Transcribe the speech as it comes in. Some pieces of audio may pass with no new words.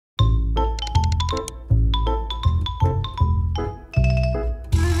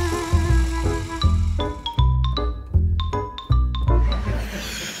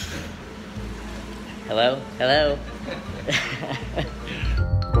Hello? Hello?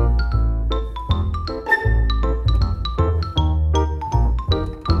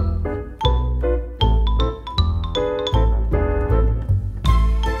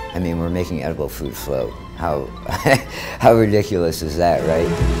 I mean, we're making edible food float. How, how ridiculous is that, right?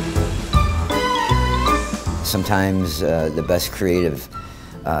 Sometimes the best creative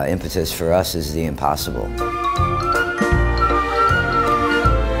impetus for us is the impossible.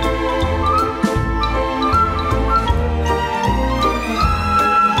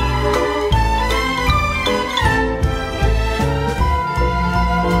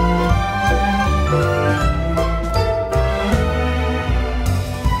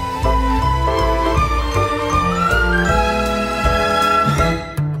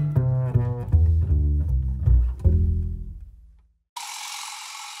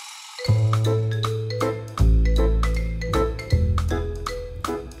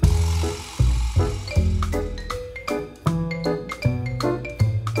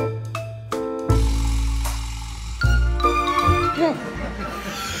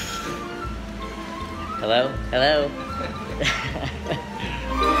 Hello? Hello?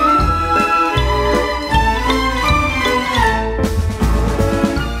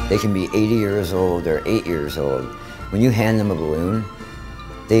 They can be 80 years old or 8 years old. When you hand them a balloon,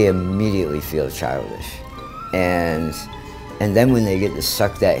 they immediately feel childish. And then when they get to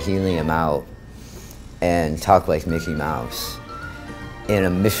suck that helium out and talk like Mickey Mouse in a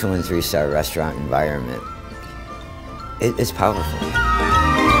Michelin 3-star restaurant environment, it's powerful.